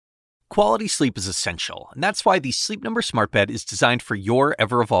Quality sleep is essential, and that's why the Sleep Number Smart Bed is designed for your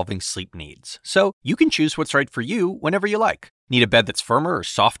ever-evolving sleep needs. So you can choose what's right for you whenever you like. Need a bed that's firmer or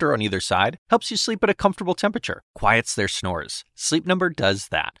softer on either side? Helps you sleep at a comfortable temperature. Quiets their snores. Sleep Number does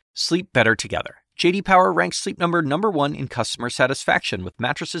that. Sleep better together. J.D. Power ranks Sleep Number #1 in customer satisfaction with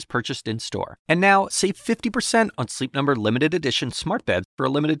mattresses purchased in-store. And now, save 50% on Sleep Number limited edition smart beds for a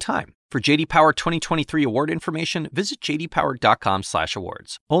limited time. For J.D. Power 2023 award information, visit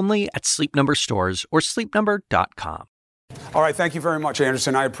jdpower.com/awards. Only at Sleep Number stores or sleepnumber.com. All right. Thank you very much,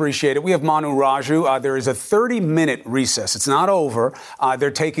 Anderson. I appreciate it. We have Manu Raju. There is a 30-minute recess. It's not over.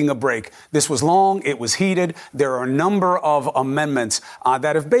 They're taking a break. This was long. It was heated. There are a number of amendments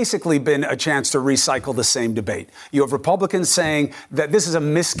that have basically been a chance to recycle the same debate. You have Republicans saying that this is a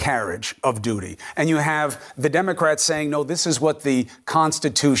miscarriage of duty. And you have the Democrats saying, no, this is what the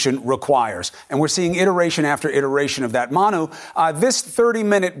Constitution requires. And we're seeing iteration after iteration of that. Manu, this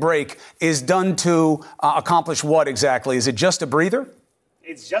 30-minute break is done to accomplish what exactly? Is it just a breather?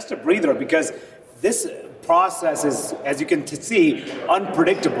 It's just a breather because this process is, as you can see,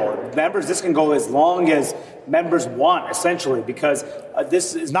 unpredictable. Members, this can go as long as members want, essentially, because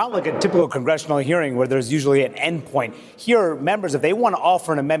this is not like a typical congressional hearing where there's usually an end point. Here, members, if they want to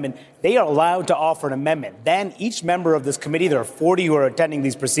offer an amendment, they are allowed to offer an amendment. Then each member of this committee, there are 40 who are attending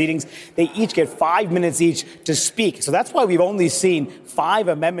these proceedings, they each get 5 minutes each to speak. So that's why we've only seen 5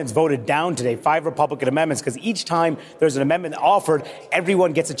 amendments voted down today, 5 Republican amendments, because each time there's an amendment offered,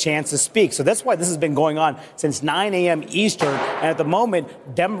 everyone gets a chance to speak. So that's why this has been going on since 9 a.m. Eastern. And at the moment,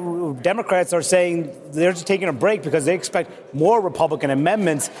 Democrats are saying they're just taking a break because they expect more Republican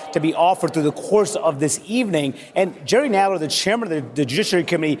amendments to be offered through the course of this evening. And Jerry Nadler, the chairman of the Judiciary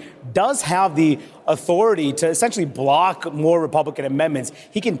Committee, does have the authority to essentially block more Republican amendments.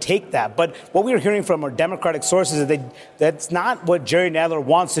 He can take that. But what we are hearing from our Democratic sources is that's not what Jerry Nadler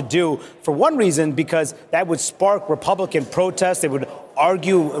wants to do, for one reason, because that would spark Republican protests. They would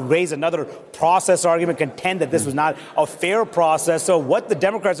raise another process argument, contend that this was not a fair process. So what the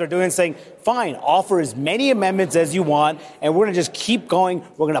Democrats are doing is saying, fine, offer as many amendments as you want, and we're going to just keep going.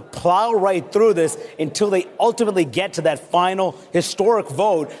 We're going to plow right through this until they ultimately get to that final historic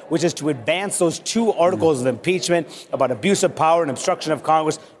vote, which is to advance those 2 articles of impeachment about abuse of power and obstruction of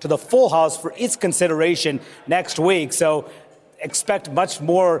Congress to the full House for its consideration next week. So expect much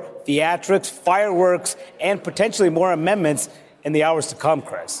more theatrics, fireworks, and potentially more amendments in the hours to come,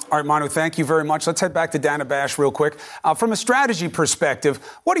 Chris. All right, Manu, thank you very much. Let's head back to Dana Bash real quick. From a strategy perspective,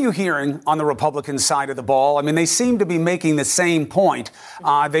 what are you hearing on the Republican side of the ball? I mean, they seem to be making the same point.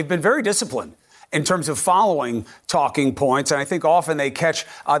 They've been very disciplined in terms of following talking points. And I think often they catch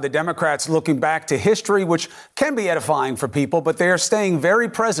the Democrats looking back to history, which can be edifying for people, but they are staying very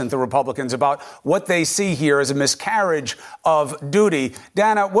present, the Republicans, about what they see here as a miscarriage of duty.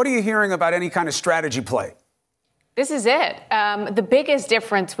 Dana, what are you hearing about any kind of strategy play? This is it. The biggest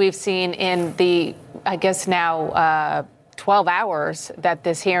difference we've seen in the, I guess now, 12 hours that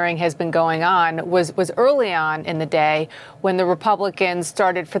this hearing has been going on was early on in the day when the Republicans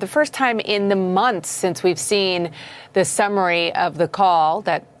started, for the first time in the months since we've seen the summary of the call,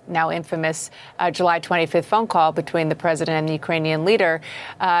 that now infamous July 25th phone call between the president and the Ukrainian leader,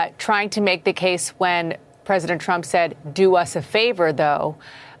 trying to make the case when President Trump said, do us a favor, though,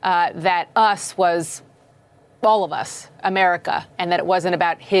 that us was all of us, America, and that it wasn't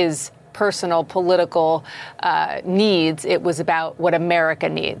about his personal political needs. It was about what America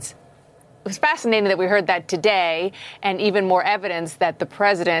needs. It was fascinating that we heard that today, and even more evidence that the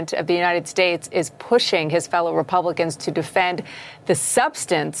president of the United States is pushing his fellow Republicans to defend the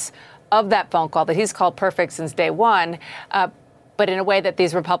substance of that phone call that he's called perfect since day one, but in a way that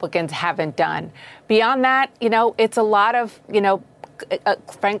these Republicans haven't done. Beyond that, it's a lot of,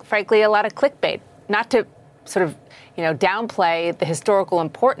 frankly, a lot of clickbait. Not to sort of, downplay the historical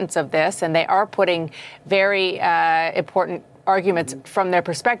importance of this, and they are putting very important arguments from their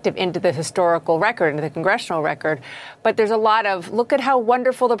perspective into the historical record, into the congressional record. But there's a lot of, look at how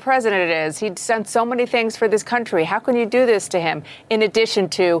wonderful the president is. He's done so many things for this country. How can you do this to him? In addition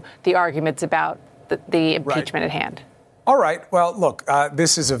to the arguments about the impeachment at hand. All right. Well, look,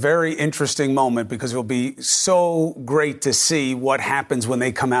 this is a very interesting moment because it'll be so great to see what happens when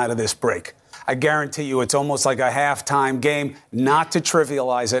they come out of this break. I guarantee you it's almost like a halftime game, not to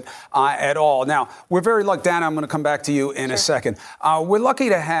trivialize it at all. Now, we're very lucky. Dana, I'm going to come back to you in a second. We're lucky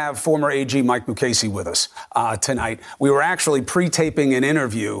to have former AG Mike Mukasey with us tonight. We were actually pre-taping an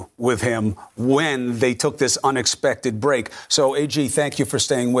interview with him when they took this unexpected break. So, AG, thank you for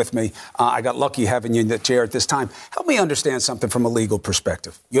staying with me. I got lucky having you in the chair at this time. Help me understand something from a legal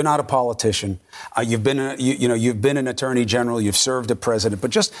perspective. You're not a politician. You've been an attorney general. You've served a president.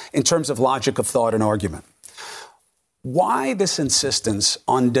 But just in terms of logic of thought and argument, why this insistence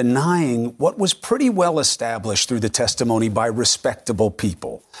on denying what was pretty well established through the testimony by respectable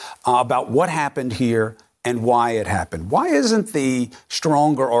people about what happened here and why it happened? Why isn't the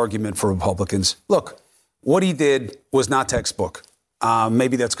stronger argument for Republicans, look, what he did was not textbook.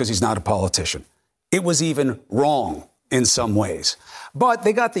 Maybe that's because he's not a politician. It was even wrong in some ways. But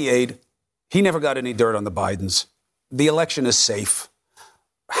they got the aid. He never got any dirt on the Bidens. The election is safe.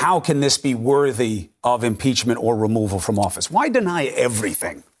 How can this be worthy of impeachment or removal from office? Why deny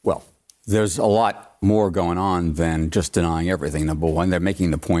everything? Well, there's a lot more going on than just denying everything. Number one, they're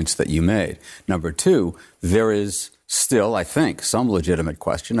making the points that you made. Number two, there is still, I think, some legitimate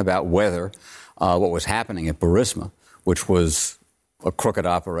question about whether what was happening at Burisma, which was a crooked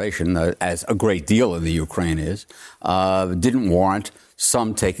operation, as a great deal of the Ukraine is, didn't warrant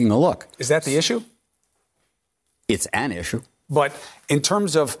some taking a look. Is that the issue? It's an issue. But in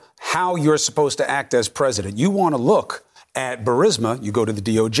terms of how you're supposed to act as president, you want to look at Burisma. You go to the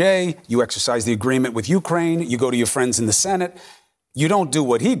DOJ, you exercise the agreement with Ukraine, you go to your friends in the Senate. You don't do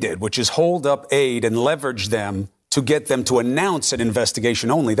what he did, which is hold up aid and leverage them to get them to announce an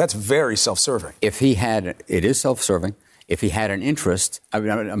investigation only. That's very self-serving. If he had, it is self-serving. If he had an interest,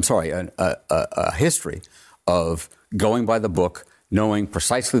 a history of going by the book, knowing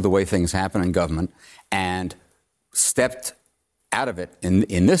precisely the way things happen in government, and stepped out of it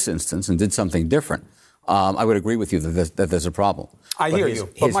in this instance and did something different, I would agree with you that there's a problem. I hear you.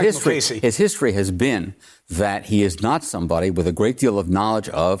 But His history has been that he is not somebody with a great deal of knowledge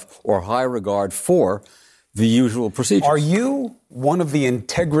of or high regard for the usual procedures. Are you one of the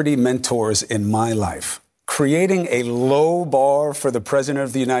integrity mentors in my life, creating a low bar for the president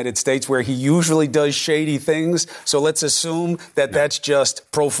of the United States where he usually does shady things? So let's assume that that's just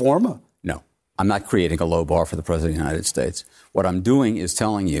pro forma. No, I'm not creating a low bar for the president of the United States. What I'm doing is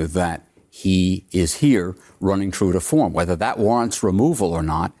telling you that he is here running true to form. Whether that warrants removal or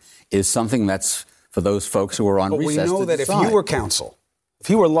not is something that's for those folks who are on recess to decide. But we know that if you were counsel, if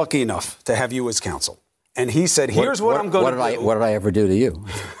he were lucky enough to have you as counsel, and he said, here's what I'm going to do. What did I ever do to you?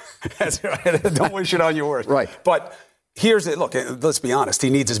 That's right. Don't wish it on your worst. Right. But here's it. Look, let's be honest. He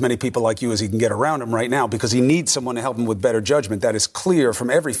needs as many people like you as he can get around him right now because he needs someone to help him with better judgment. That is clear from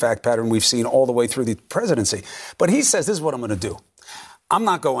every fact pattern we've seen all the way through the presidency. But he says, this is what I'm going to do. I'm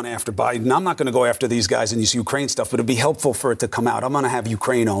not going after Biden. I'm not going to go after these guys and this Ukraine stuff, but it'd be helpful for it to come out. I'm going to have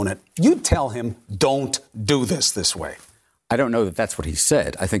Ukraine own it. You tell him, don't do this way. I don't know that that's what he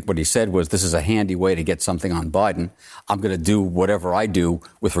said. I think what he said was this is a handy way to get something on Biden. I'm going to do whatever I do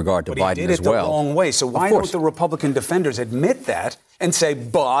with regard to Biden as well. But he did it the wrong way. So why don't the Republican defenders admit that and say,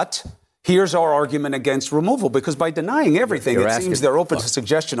 but here's our argument against removal? Because by denying everything, seems they're open to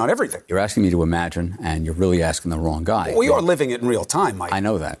suggestion on everything. You're asking me to imagine, and you're really asking the wrong guy. Well, we are living it in real time, Mike. I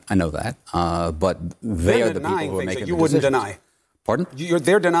know that. But they are the people who are making the decisions. You wouldn't deny. Pardon?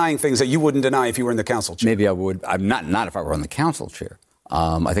 They're denying things that you wouldn't deny if you were in the council chair. Maybe I would. I'm not if I were on the council chair.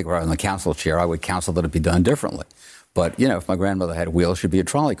 I think if I were on the council chair, I would counsel that it be done differently. But, if my grandmother had wheels, she'd be a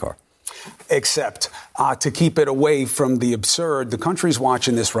trolley car. Except to keep it away from the absurd. The country's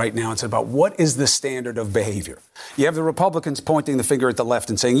watching this right now. It's about what is the standard of behavior. You have the Republicans pointing the finger at the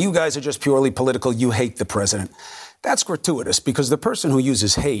left and saying, you guys are just purely political. You hate the president. That's gratuitous because the person who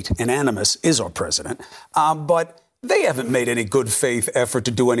uses hate and animus is our president. But they haven't made any good faith effort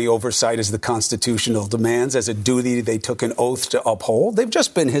to do any oversight as the constitutional demands, as a duty they took an oath to uphold. They've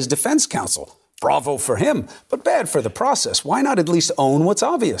just been his defense counsel. Bravo for him, but bad for the process. Why not at least own what's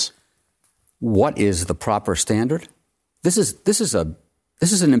obvious? What is the proper standard? This is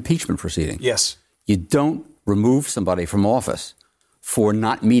an impeachment proceeding. Yes. You don't remove somebody from office for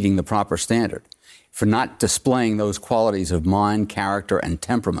not meeting the proper standard, for not displaying those qualities of mind, character, and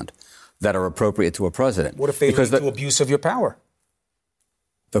temperament that are appropriate to a president. What if they lead to abuse of your power?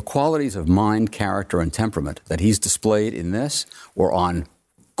 The qualities of mind, character, and temperament that he's displayed in this were on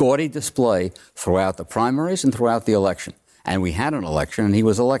gaudy display throughout the primaries and throughout the election. And we had an election, and he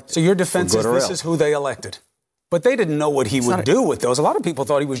was elected. So your defense is this is who they elected. But they didn't know what he would do with those. A lot of people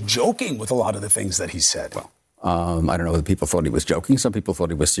thought he was joking with a lot of the things that he said. Well, I don't know whether people thought he was joking. Some people thought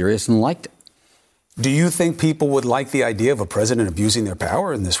he was serious and liked it. Do you think people would like the idea of a president abusing their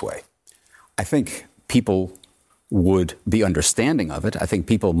power in this way? I think people would be understanding of it. I think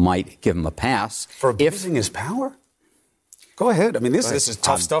people might give him a pass. For abusing his power? Go ahead. I mean, this is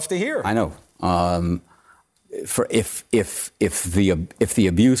tough stuff to hear. I know. If the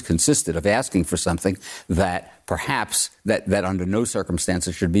abuse consisted of asking for something that perhaps that under no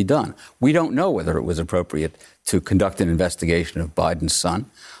circumstances should be done. We don't know whether it was appropriate to conduct an investigation of Biden's son.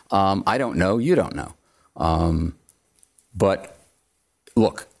 I don't know. You don't know. But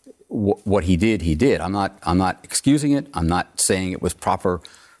look, what he did. I'm not excusing it. I'm not saying it was a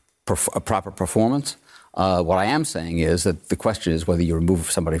proper performance. What I am saying is that the question is whether you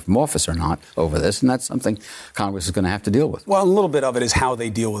remove somebody from office or not over this, and that's something Congress is going to have to deal with. Well, a little bit of it is how they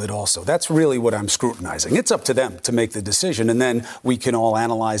deal with it also. That's really what I'm scrutinizing. It's up to them to make the decision, and then we can all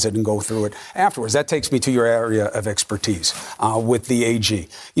analyze it and go through it afterwards. That takes me to your area of expertise with the AG.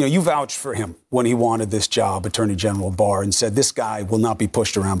 You know, you vouched for him when he wanted this job, Attorney General Barr, and said this guy will not be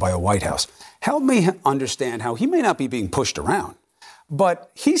pushed around by a White House. Help me understand how he may not be being pushed around,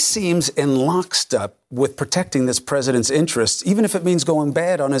 but he seems in lockstep with protecting this president's interests, even if it means going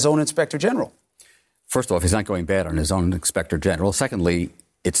bad on his own inspector general. First off, he's not going bad on his own inspector general. Secondly,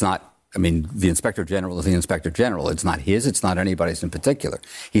 it's not, I mean, the inspector general is the inspector general. It's not his. It's not anybody's in particular.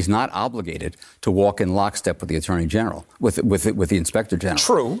 He's not obligated to walk in lockstep with the attorney general, with the inspector general.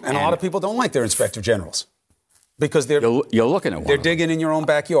 True. And a lot of people don't like their inspector generals. Because you're looking at one. They're digging in your own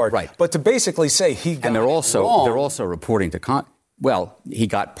backyard. Right. But to basically say he got and they're also wrong, they're also reporting to well, he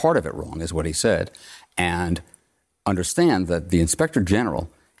got part of it wrong, is what he said. And understand that the inspector general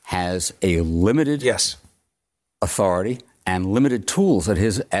has a limited authority and limited tools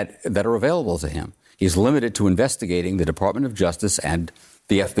that are available to him. He's limited to investigating the Department of Justice and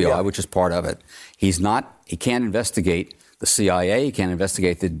the FBI, which is part of it. He can't investigate the CIA. He can't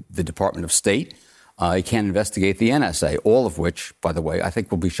investigate the Department of State. He can't investigate the NSA, all of which, by the way, I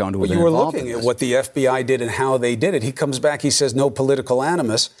think will be shown to have been involved. You were looking at what the FBI did and how they did it. He comes back, he says no political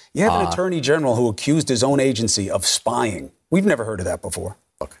animus. You have an attorney general who accused his own agency of spying. We've never heard of that before.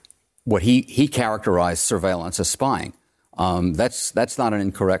 Look, what he characterized surveillance as spying. That's not an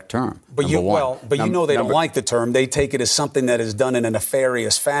incorrect term. But you know they don't like the term. They take it as something that is done in a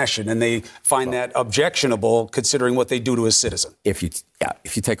nefarious fashion, and they find that objectionable considering what they do to a citizen. If you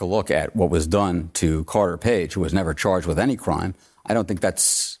take a look at what was done to Carter Page, who was never charged with any crime, I don't think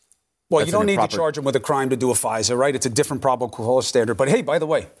that's... Well, you don't need to charge him with a crime to do a FISA, right? It's a different probable cause standard. But hey, by the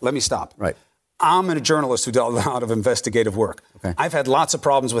way, let me stop. Right. I'm a journalist who does a lot of investigative work. Okay. I've had lots of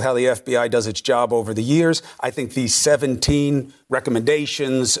problems with how the FBI does its job over the years. I think these 17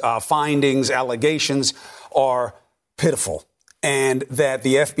 recommendations, findings, allegations are pitiful, and that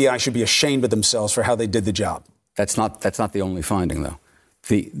the FBI should be ashamed of themselves for how they did the job. That's not the only finding, though.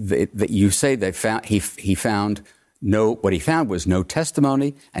 You say he found what he found was no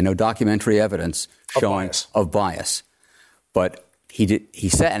testimony and no documentary evidence showing of bias. But he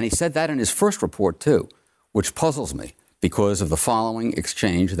said that in his first report, too, which puzzles me because of the following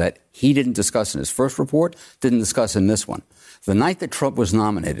exchange that he didn't discuss in his first report, didn't discuss in this one. The night that Trump was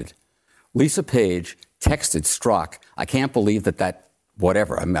nominated, Lisa Page texted Strzok, I can't believe that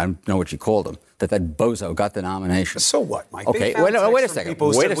whatever, I don't know what you called him, that bozo got the nomination. So what, Mike? Okay, wait a second.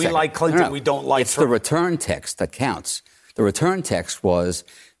 We like Clinton, no. We don't like It's Trump. The return text that counts. The return text was,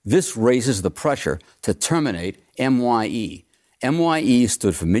 this raises the pressure to terminate MYE. MYE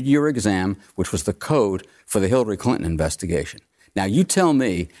stood for mid-year exam, which was the code for the Hillary Clinton investigation. Now, you tell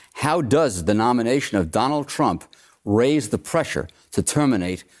me, how does the nomination of Donald Trump raise the pressure to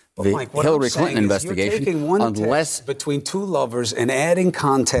terminate the Hillary Clinton investigation? You're taking one text between two lovers and adding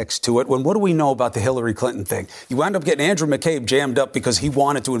context to it. When what do we know about the Hillary Clinton thing? You wound up getting Andrew McCabe jammed up because he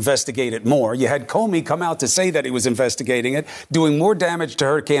wanted to investigate it more. You had Comey come out to say that he was investigating it, doing more damage to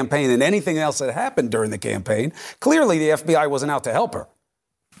her campaign than anything else that happened during the campaign. Clearly, the FBI wasn't out to help her.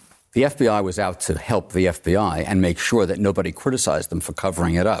 The FBI was out to help the FBI and make sure that nobody criticized them for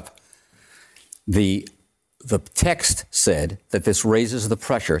covering it up. The text said that this raises the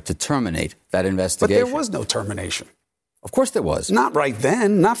pressure to terminate that investigation. But there was no termination. Of course there was. Not right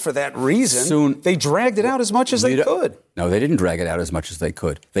then, not for that reason. They dragged it out as much as they could. No, they didn't drag it out as much as they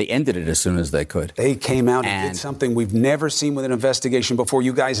could. They ended it as soon as they could. They came out and did something we've never seen with an investigation before.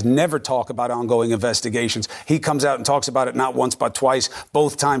 You guys never talk about ongoing investigations. He comes out and talks about it not once but twice,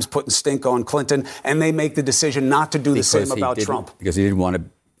 both times putting stink on Clinton, and they make the decision not to do the same about Trump. Because he didn't want to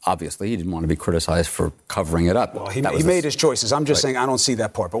obviously, he didn't want to be criticized for covering it up. Well, he made his choices. I'm just saying I don't see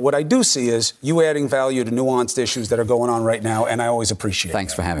that part. But what I do see is you adding value to nuanced issues that are going on right now, and I always appreciate it.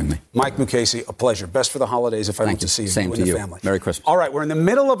 Thanks for having me. Mike Mukasey, a pleasure. Best for the holidays if I don't get to see you. Same to you. Family. Merry Christmas. All right, we're in the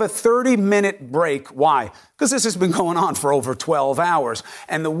middle of a 30-minute break. Why? Because this has been going on for over 12 hours.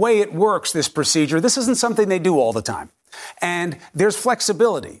 And the way it works, this procedure, this isn't something they do all the time. And there's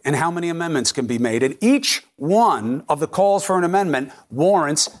flexibility in how many amendments can be made. And each one of the calls for an amendment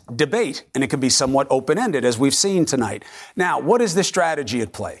warrants debate. And it can be somewhat open-ended, as we've seen tonight. Now, what is the strategy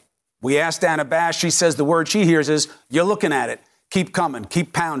at play? We asked Anna Bash. She says the word she hears is, you're looking at it. Keep coming,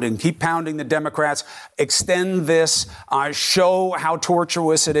 keep pounding the Democrats, extend this, show how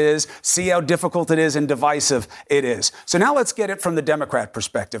tortuous it is, see how difficult it is and divisive it is. So now let's get it from the Democrat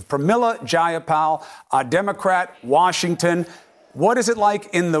perspective. Pramila Jayapal, Democrat, Washington. What is it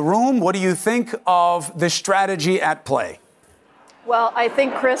like in the room? What do you think of the strategy at play? Well, I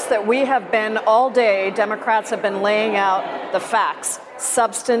think, Chris, that we have been all day, Democrats have been laying out the facts,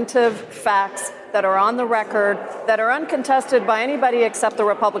 substantive facts that are on the record, that are uncontested by anybody except the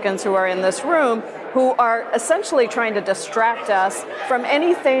Republicans who are in this room, who are essentially trying to distract us from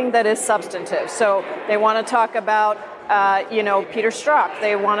anything that is substantive. So they want to talk about, Peter Strzok.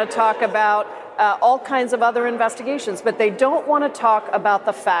 They want to talk about all kinds of other investigations, but they don't want to talk about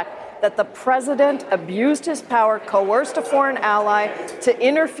the fact that the president abused his power, coerced a foreign ally to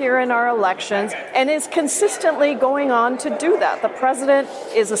interfere in our elections, and is consistently going on to do that. The president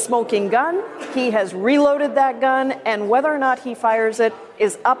is a smoking gun. He has reloaded that gun, and whether or not he fires it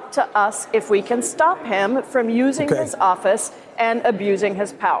is up to us if we can stop him from using his office and abusing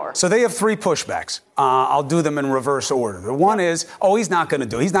his power. So they have three pushbacks. I'll do them in reverse order. The one is, he's not going to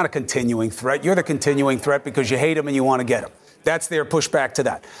do it. He's not a continuing threat. You're the continuing threat because you hate him and you want to get him. That's their pushback to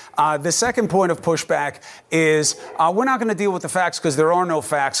that. The second point of pushback is we're not going to deal with the facts because there are no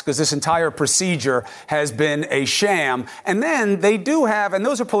facts, because this entire procedure has been a sham. And then they do have, and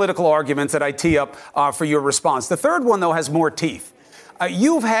those are political arguments that I tee up for your response. The third one, though, has more teeth.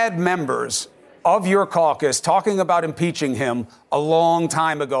 You've had members of your caucus talking about impeaching him a long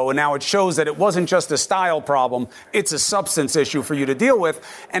time ago. And now it shows that it wasn't just a style problem. It's a substance issue for you to deal with.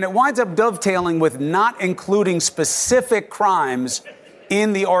 And it winds up dovetailing with not including specific crimes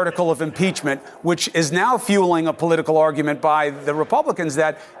in the article of impeachment, which is now fueling a political argument by the Republicans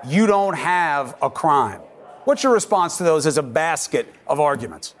that you don't have a crime. What's your response to those as a basket of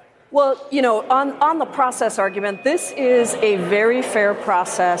arguments? Well, on the process argument, this is a very fair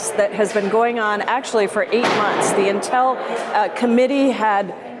process that has been going on actually for 8 months. The Intel Committee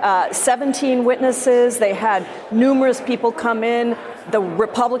had 17 witnesses. They had numerous people come in. The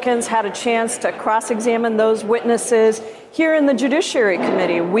Republicans had a chance to cross-examine those witnesses. Here in the Judiciary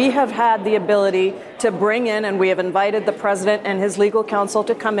Committee, we have had the ability to bring in, and we have invited the president and his legal counsel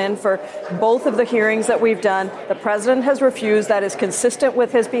to come in for both of the hearings that we've done. The president has refused. That is consistent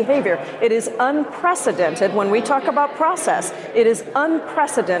with his behavior. It is unprecedented when we talk about process. It is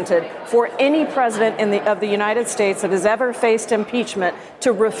unprecedented for any president of the United States that has ever faced impeachment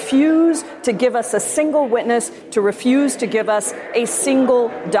to refuse to give us a single witness, to refuse to give us a single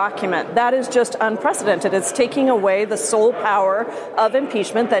document. That is just unprecedented. It's taking away the sole power of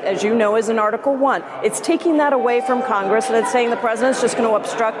impeachment that, as you know, is in Article 1. It's taking that away from Congress, and it's saying the president's just going to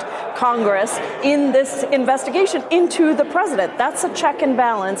obstruct Congress in this investigation into the president. That's a check and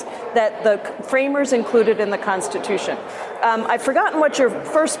balance that the framers included in the Constitution. I've forgotten what your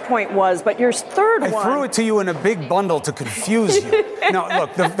first point was, but your third one... I threw it to you in a big bundle to confuse you. No,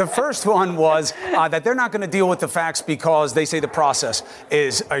 look, the first one was that they're not going to deal with the facts because they say the process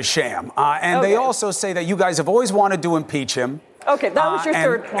is a sham. And they also say that you guys have always wanted to impeach him. Okay, that was your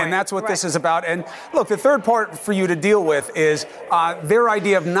third point. And that's what this is about. And look, the third part for you to deal with is their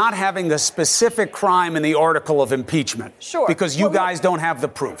idea of not having the specific crime in the article of impeachment. Sure. Because you guys don't have the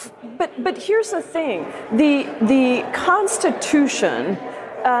proof. But here's the thing. The Constitution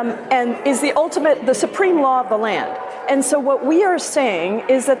and is the supreme law of the land. And so what we are saying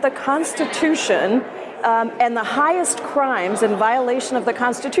is that the Constitution and the highest crimes in violation of the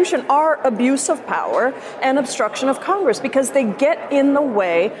Constitution are abuse of power and obstruction of Congress, because they get in the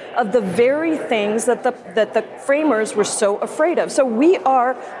way of the very things that the framers were so afraid of. So we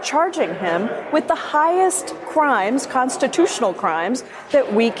are charging him with the highest crimes, constitutional crimes,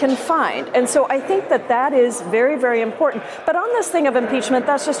 that we can find. And so I think that is very, very important. But on this thing of impeachment,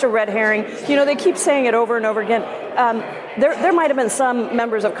 that's just a red herring. They keep saying it over and over again. There might have been some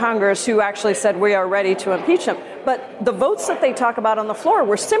members of Congress who actually said we are ready to impeach him. But the votes that they talk about on the floor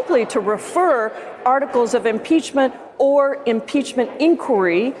were simply to refer articles of impeachment or impeachment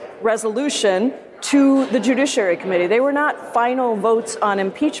inquiry resolution to the Judiciary Committee. They were not final votes on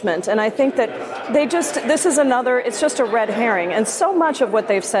impeachment. And I think that it's just a red herring. And so much of what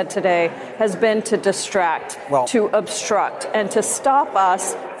they've said today has been to distract, to obstruct, and to stop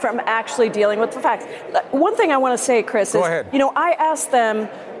us from actually dealing with the facts. One thing I want to say, Chris, is, I asked them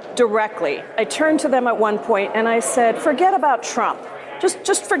directly. I turned to them at one point and I said, forget about Trump.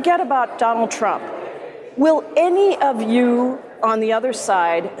 Just forget about Donald Trump. Will any of you on the other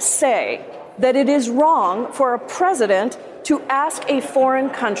side say that it is wrong for a president to ask a foreign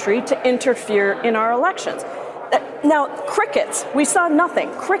country to interfere in our elections? Now, crickets. We saw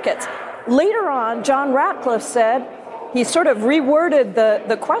nothing. Crickets. Later on, John Ratcliffe said, he sort of reworded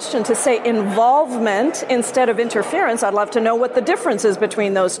the question to say involvement instead of interference. I'd love to know what the difference is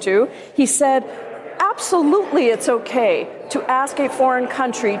between those two. He said, absolutely, it's okay to ask a foreign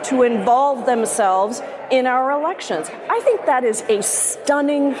country to involve themselves in our elections. I think that is a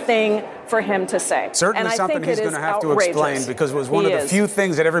stunning thing for him to say. Certainly something he's going to have to explain, because it was one of the few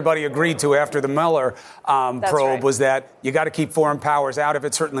things that everybody agreed to after the Mueller probe was that you got to keep foreign powers out of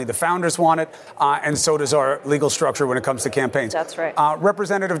it. Certainly the founders want it, and so does our legal structure when it comes to campaigns. That's right.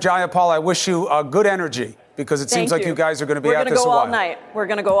 Representative Jayapal, I wish you good energy, because it seems like you guys are going to be at this a while. We're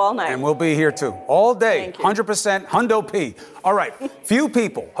going to go all night. And we'll be here too. All day, 100%, Hundo P. All right. Few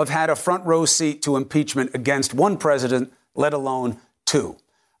people have had a front row seat to impeachment against one president, let alone two.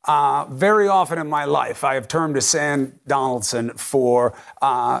 Very often in my life, I have turned to Sam Donaldson for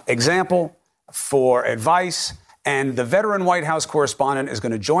example, for advice. And the veteran White House correspondent is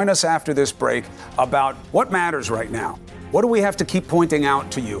going to join us after this break about what matters right now. What do we have to keep pointing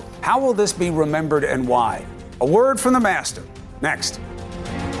out to you? How will this be remembered and why? A word from the master. Next.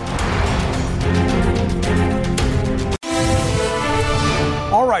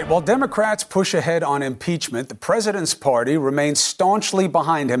 All right, while Democrats push ahead on impeachment, the president's party remains staunchly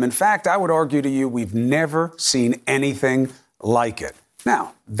behind him. In fact, I would argue to you we've never seen anything like it.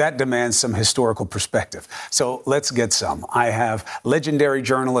 Now, that demands some historical perspective. So let's get some. I have legendary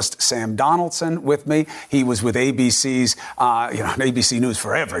journalist Sam Donaldson with me. He was with ABC's, ABC News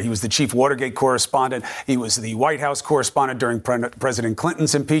forever. He was the chief Watergate correspondent. He was the White House correspondent during President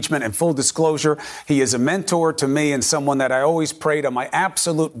Clinton's impeachment. And full disclosure, he is a mentor to me and someone that I always prayed on my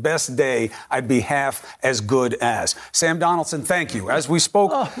absolute best day I'd be half as good as. Sam Donaldson, thank you. As we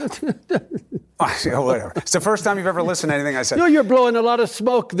spoke... Whatever. It's the first time you've ever listened to anything I said. No, you're blowing a lot of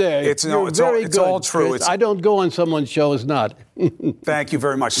smoke there. It's all true. I don't go on someone's show as not. Thank you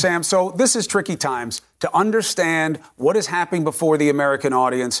very much, Sam. So this is tricky times to understand what is happening before the American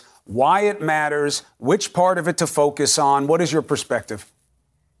audience, why it matters, which part of it to focus on. What is your perspective?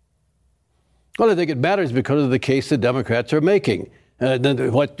 Well, I think it matters because of the case the Democrats are making.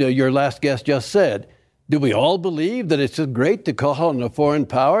 What your last guest just said. Do we all believe that it's just great to call on a foreign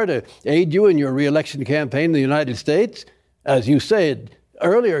power to aid you in your re-election campaign in the United States? As you said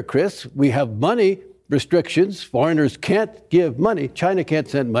earlier, Chris, we have money restrictions. Foreigners can't give money. China can't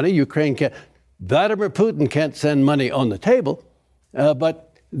send money. Ukraine can't. Vladimir Putin can't send money on the table.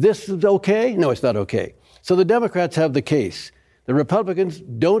 But this is okay? No, it's not okay. So the Democrats have the case. The Republicans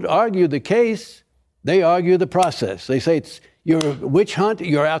don't argue the case. They argue the process. They say you're a witch hunt.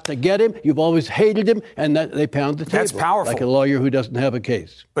 You're out to get him. You've always hated him. And they pound the table. That's powerful. Like a lawyer who doesn't have a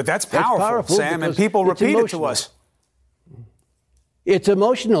case. But that's powerful, Sam, and people repeat it to us. It's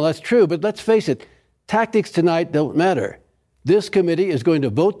emotional, that's true. But let's face it, tactics tonight don't matter. This committee is going to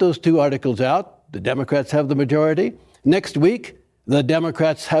vote those two articles out. The Democrats have the majority. Next week, the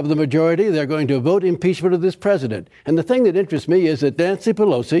Democrats have the majority. They're going to vote impeachment of this president. And the thing that interests me is that Nancy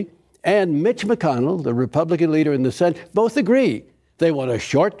Pelosi and Mitch McConnell, the Republican leader in the Senate, both agree. They want a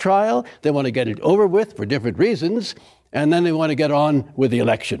short trial. They want to get it over with for different reasons. And then they want to get on with the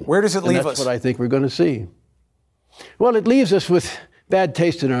election. Where does it leave us? That's what I think we're going to see. Well, it leaves us with bad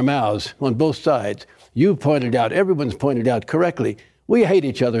taste in our mouths on both sides. You pointed out, everyone's pointed out correctly, we hate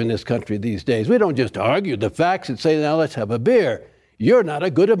each other in this country these days. We don't just argue the facts and say, now let's have a beer. You're not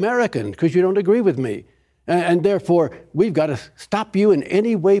a good American because you don't agree with me. And therefore, we've got to stop you in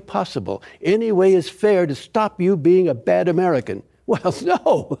any way possible. Any way is fair to stop you being a bad American. Well,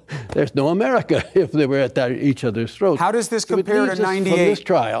 no, there's no America if they were at each other's throats. How does this compare to 98? From this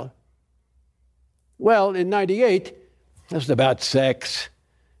trial. Well, in 98, it was about sex.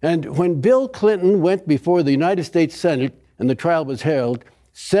 And when Bill Clinton went before the United States Senate and the trial was held,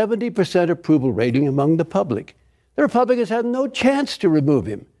 70% approval rating among the public. The Republicans had no chance to remove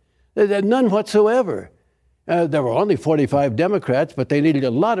him. None whatsoever. There were only 45 Democrats, but they needed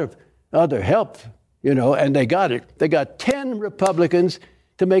a lot of other help, and they got it. They got 10 Republicans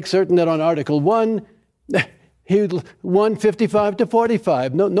to make certain that on Article 1, He won 55 to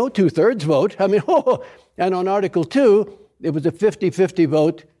 45. No two-thirds vote. I mean, and on Article 2, it was a 50-50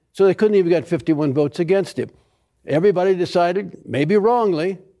 vote, so they couldn't even get 51 votes against him. Everybody decided, maybe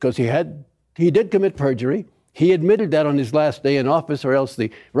wrongly, because he did commit perjury. He admitted that on his last day in office, or else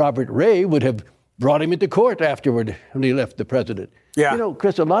the Robert Ray would have brought him into court afterward when he left the president. Yeah. You know,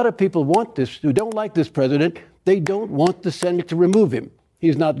 Chris, a lot of people want this, who don't like this president. They don't want the Senate to remove him.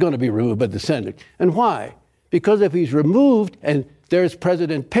 He's not going to be removed by the Senate. And why? Because if he's removed and there's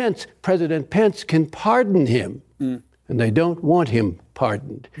President Pence can pardon him. And they don't want him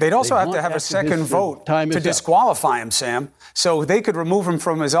pardoned. They'd also have to have a second vote to disqualify him, Sam. So they could remove him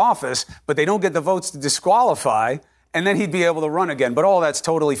from his office, but they don't get the votes to disqualify, and then he'd be able to run again. But all that's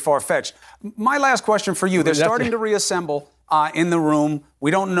totally far-fetched. My last question for you. They're starting to reassemble in the room.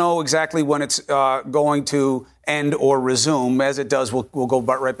 We don't know exactly when it's going to end or resume. As it does, we'll go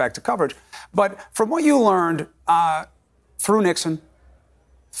right back to coverage. But from what you learned through Nixon,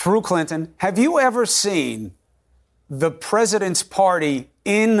 through Clinton, have you ever seen the president's party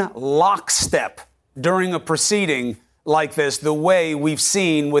in lockstep during a proceeding like this, the way we've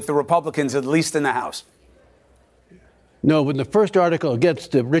seen with the Republicans, at least in the House? No, when the first article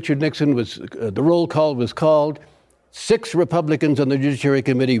against Richard Nixon was, the roll call was called, 6 Republicans on the Judiciary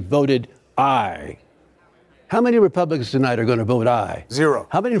Committee voted aye. How many Republicans tonight are going to vote aye? 0.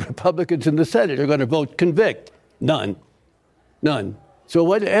 How many Republicans in the Senate are going to vote convict? None. So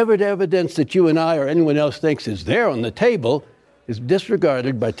whatever evidence that you and I or anyone else thinks is there on the table is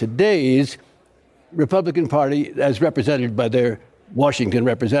disregarded by today's Republican Party as represented by their Washington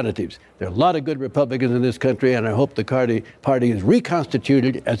representatives. There are a lot of good Republicans in this country, and I hope the party is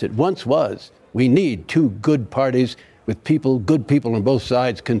reconstituted as it once was. We need 2 good parties with good people on both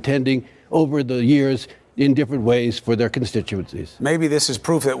sides contending over the years in different ways for their constituencies. Maybe this is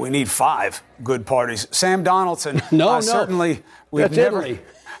proof that we need 5 good parties. Sam Donaldson. No. Certainly, we've never. Italy.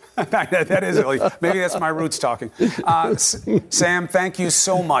 That is Italy. Maybe that's my roots talking. Sam, thank you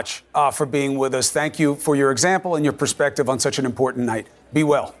so much for being with us. Thank you for your example and your perspective on such an important night. Be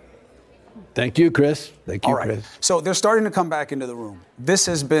well. Thank you, Chris. Thank you, All right. Chris. So they're starting to come back into the room. This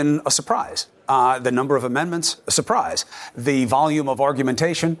has been a surprise. The number of amendments, a surprise. The volume of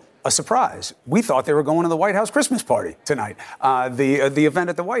argumentation, a surprise. We thought they were going to the White House Christmas party tonight, the event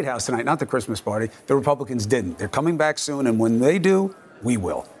at the White House tonight, not the Christmas party. The Republicans didn't. They're coming back soon, and when they do, we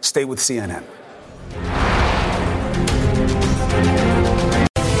will. Stay with CNN.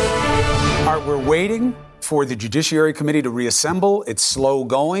 All right, we're waiting for the Judiciary Committee to reassemble. It's slow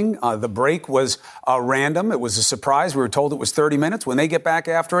going. The break was random. It was a surprise. We were told it was 30 minutes. When they get back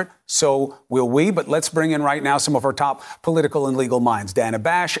after it, so will we. But let's bring in right now some of our top political and legal minds. Dana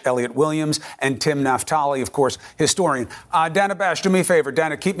Bash, Elliot Williams, and Tim Naftali, of course, historian. Dana Bash, do me a favor.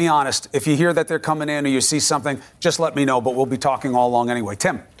 Dana, keep me honest. If you hear that they're coming in or you see something, just let me know. But we'll be talking all along anyway.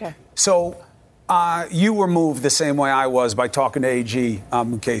 Tim. Okay. So you were moved the same way I was by talking to AG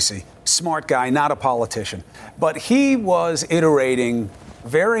Mukasey. Smart guy, not a politician. But he was iterating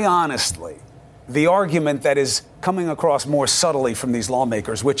very honestly the argument that is coming across more subtly from these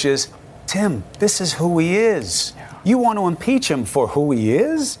lawmakers, which is, Tim, this is who he is. You want to impeach him for who he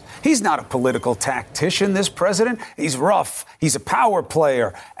is? He's not a political tactician, this president. He's rough. He's a power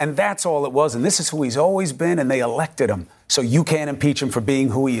player. And that's all it was. And this is who he's always been. And they elected him. So you can't impeach him for being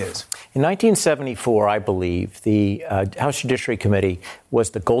who he is. In 1974, I believe, the House Judiciary Committee was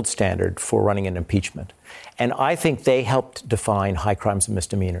the gold standard for running an impeachment. And I think they helped define high crimes and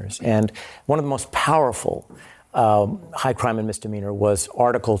misdemeanors. And one of the most powerful high crime and misdemeanor was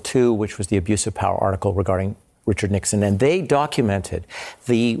Article 2, which was the abuse of power article regarding Richard Nixon. And they documented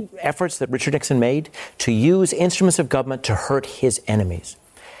the efforts that Richard Nixon made to use instruments of government to hurt his enemies.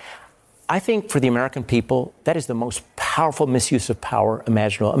 I think for the American people, that is the most powerful misuse of power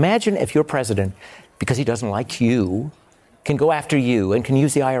imaginable. Imagine if your president, because he doesn't like you, can go after you and can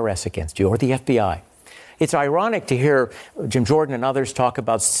use the IRS against you or the FBI. It's ironic to hear Jim Jordan and others talk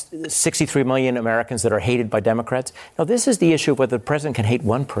about 63 million Americans that are hated by Democrats. Now, this is the issue of whether the president can hate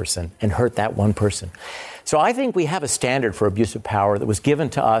one person and hurt that one person. So I think we have a standard for abuse of power that was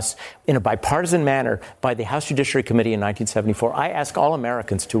given to us in a bipartisan manner by the House Judiciary Committee in 1974. I ask all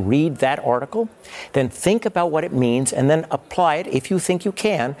Americans to read that article, then think about what it means, and then apply it, if you think you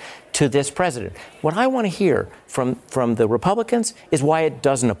can, to this president. What I want to hear from the Republicans is why it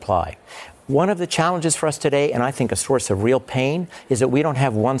doesn't apply. One of the challenges for us today, and I think a source of real pain, is that we don't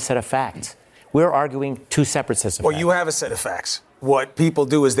have one set of facts. We're arguing 2 separate sets of facts. Well, you have a set of facts. What people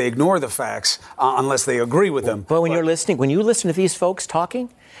do is they ignore the facts unless they agree with them. But when you listen to these folks talking,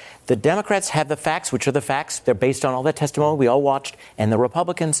 The Democrats have the facts, which are the facts. They're based on all that testimony we all watched. And the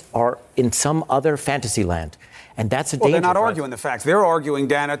Republicans are in some other fantasy land. And that's a danger. Well, they're not arguing the facts. They're arguing,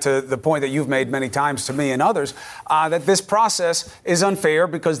 Dana, to the point that you've made many times to me and others, that this process is unfair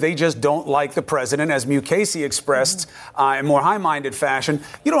because they just don't like the president, as Mukasey expressed in more high-minded fashion.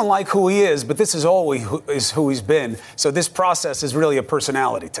 You don't like who he is, but this is always who he's been. So this process is really a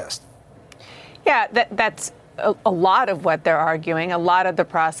personality test. Yeah, that's a lot of what they're arguing, a lot of the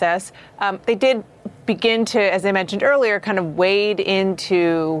process. They did begin to, as I mentioned earlier, kind of wade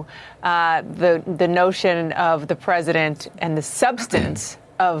into the notion of the president and the substance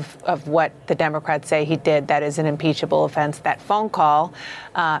of what the Democrats say he did that is an impeachable offense. That phone call,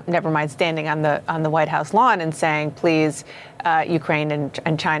 never mind standing on the White House lawn and saying, please, Ukraine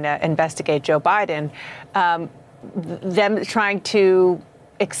and China investigate Joe Biden. Them trying to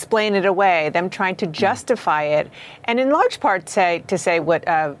explain it away, them trying to justify it, and in large part say what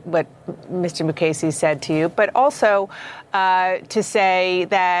Mr. Mukasey said to you, but also to say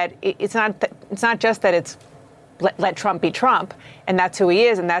that it's not just that it's let Trump be Trump, and that's who he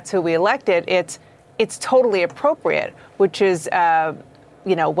is, and that's who we elected. It's totally appropriate, which is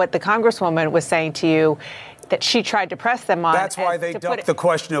what the Congresswoman was saying to you, that she tried to press them on. That's why they ducked the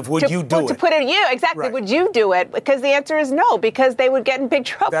question of would you do it? To put it exactly, right. Would you do it? Because the answer is no, because they would get in big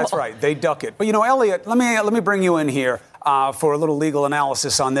trouble. That's right. They duck it. But, Elliot, let me bring you in here for a little legal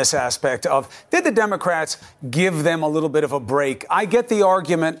analysis on this aspect of, did the Democrats give them a little bit of a break? I get the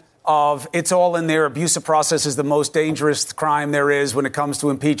argument of it's all in there. Abusive process is the most dangerous crime there is when it comes to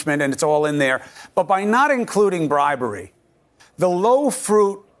impeachment, and it's all in there. But by not including bribery, the low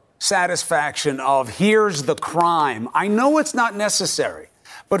fruit satisfaction of here's the crime. I know it's not necessary,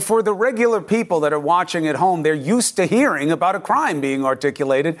 but for the regular people that are watching at home, they're used to hearing about a crime being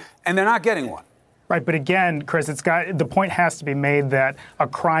articulated, and they're not getting one. Right. But again, Chris, the point has to be made that a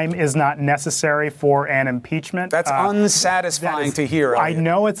crime is not necessary for an impeachment. That's unsatisfying to hear. I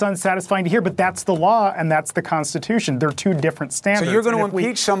know it's unsatisfying to hear, but that's the law and that's the Constitution. They're two different standards. So you're going to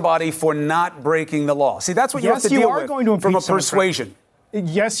impeach somebody for not breaking the law. See, that's what you have to deal with from a persuasion.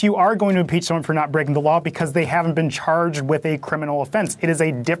 Yes, you are going to impeach someone for not breaking the law because they haven't been charged with a criminal offense. It is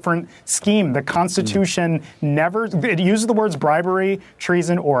a different scheme. The Constitution it uses the words bribery,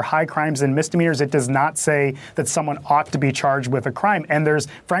 treason, or high crimes and misdemeanors. It does not say that someone ought to be charged with a crime. And there's,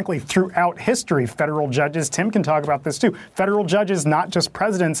 frankly, throughout history, federal judges, Tim can talk about this too, federal judges, not just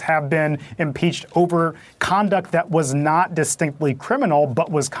presidents, have been impeached over conduct that was not distinctly criminal,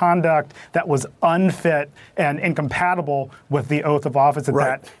 but was conduct that was unfit and incompatible with the oath of office.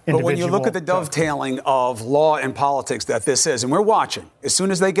 Right. But when you look at the dovetailing of law and politics that this is, and we're watching, as soon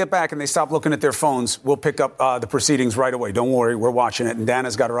as they get back and they stop looking at their phones, we'll pick up the proceedings right away. Don't worry, we're watching it, and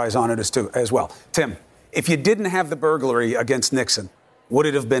Dana's got her eyes on it as well. Tim, if you didn't have the burglary against Nixon, would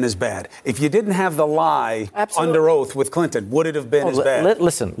it have been as bad? If you didn't have the lie under oath with Clinton, would it have been as bad?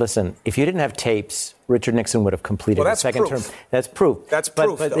 Listen. If you didn't have tapes, Richard Nixon would have completed his second term. That's proof. That's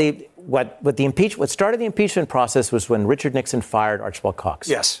proof. But what started the impeachment process was when Richard Nixon fired Archibald Cox.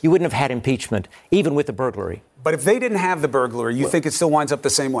 Yes. You wouldn't have had impeachment, even with the burglary. But if they didn't have the burglary, you think it still winds up the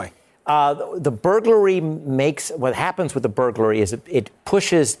same way? The burglary what happens with the burglary is it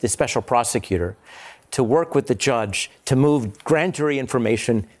pushes the special prosecutor to work with the judge to move grand jury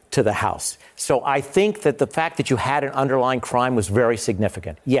information to the House. So I think that the fact that you had an underlying crime was very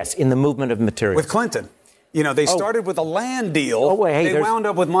significant. Yes, in the movement of materials. With Clinton. They started with a land deal. They wound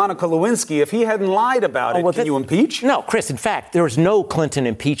up with Monica Lewinsky. If he hadn't lied about it, can you impeach? No, Chris, in fact, there was no Clinton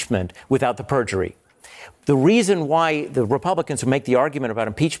impeachment without the perjury. The reason why the Republicans make the argument about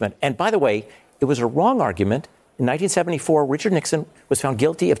impeachment, and by the way, it was a wrong argument. In 1974, Richard Nixon was found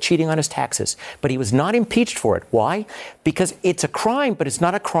guilty of cheating on his taxes, but he was not impeached for it. Why? Because it's a crime, but it's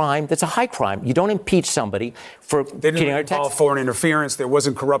not a crime that's a high crime. You don't impeach somebody for cheating on your taxes. Foreign interference. There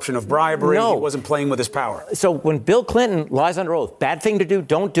wasn't corruption of bribery. No. He wasn't playing with his power. So when Bill Clinton lies under oath, bad thing to do,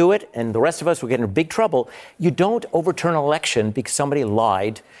 don't do it, and the rest of us will get in big trouble. You don't overturn an election because somebody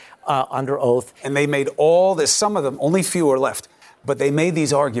lied under oath. And they made all this, some of them, only few are left, but they made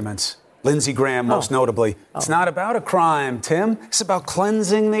these arguments. Lindsey Graham, most notably. It's not about a crime, Tim. It's about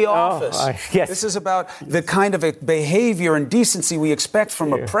cleansing the office. Yes. This is about the kind of behavior and decency we expect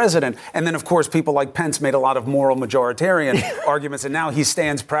from a president. And then, of course, people like Pence made a lot of moral majoritarian arguments, and now he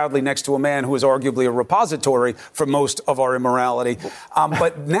stands proudly next to a man who is arguably a repository for most of our immorality.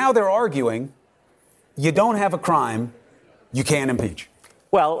 But now they're arguing, you don't have a crime, you can't impeach.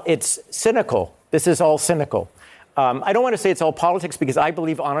 Well, it's cynical. This is all cynical. I don't want to say it's all politics because I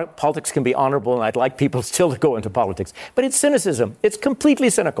believe politics can be honorable, and I'd like people still to go into politics. But it's cynicism. It's completely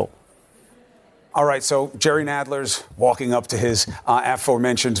cynical. All right, so Jerry Nadler's walking up to his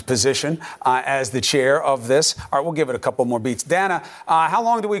aforementioned position as the chair of this. All right, we'll give it a couple more beats. Dana, how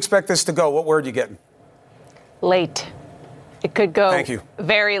long do we expect this to go? What word are you getting? Late. It could go Thank you.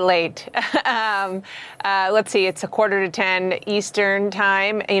 Very late. Let's see, it's 9:45 Eastern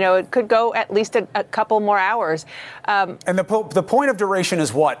time. It could go at least a couple more hours. And the point of duration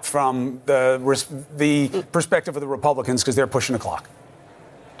is what from the perspective of the Republicans, because they're pushing the clock?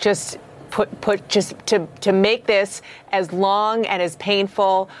 Just to make this as long and as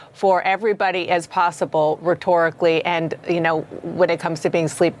painful for everybody as possible rhetorically and when it comes to being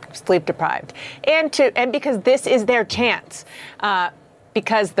sleep deprived, and because this is their chance,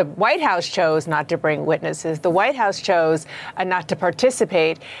 because the White House chose not to bring witnesses, the White House chose not to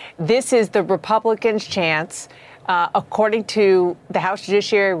participate. This is the Republicans' chance, according to the House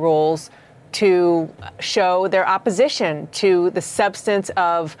Judiciary rules, to show their opposition to the substance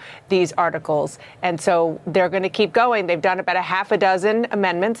of these articles. And so they're going to keep going. They've done about a half a dozen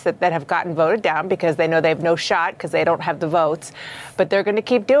amendments that have gotten voted down because they know they have no shot because they don't have the votes. But they're going to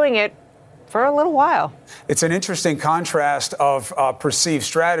keep doing it for a little while. It's an interesting contrast of perceived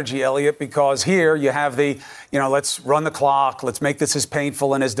strategy, Elliot, because here you have let's run the clock, let's make this as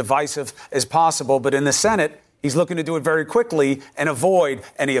painful and as divisive as possible. But in the Senate, he's looking to do it very quickly and avoid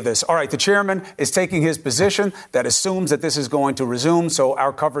any of this. All right, the chairman is taking his position. That assumes that this is going to resume, so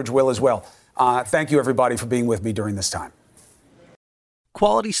our coverage will as well. Thank you, everybody, for being with me during this time.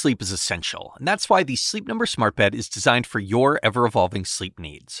 Quality sleep is essential, and that's why the Sleep Number Smart Bed is designed for your ever-evolving sleep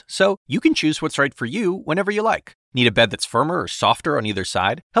needs. So you can choose what's right for you whenever you like. Need a bed that's firmer or softer on either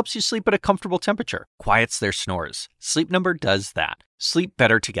side? Helps you sleep at a comfortable temperature. Quiets their snores. Sleep Number does that. Sleep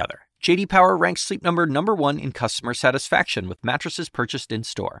better together. J.D. Power ranks Sleep Number #1 in customer satisfaction with mattresses purchased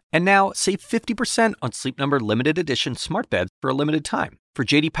in-store. And now, save 50% on Sleep Number limited edition smart beds for a limited time. For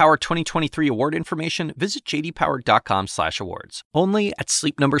J.D. Power 2023 award information, visit jdpower.com/awards. Only at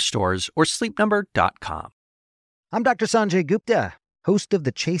Sleep Number stores or sleepnumber.com. I'm Dr. Sanjay Gupta, host of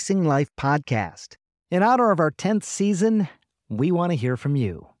the Chasing Life podcast. In honor of our 10th season, we want to hear from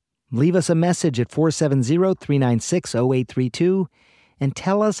you. Leave us a message at 470-396-0832 and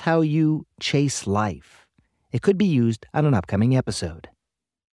tell us how you chase life. It could be used on an upcoming episode.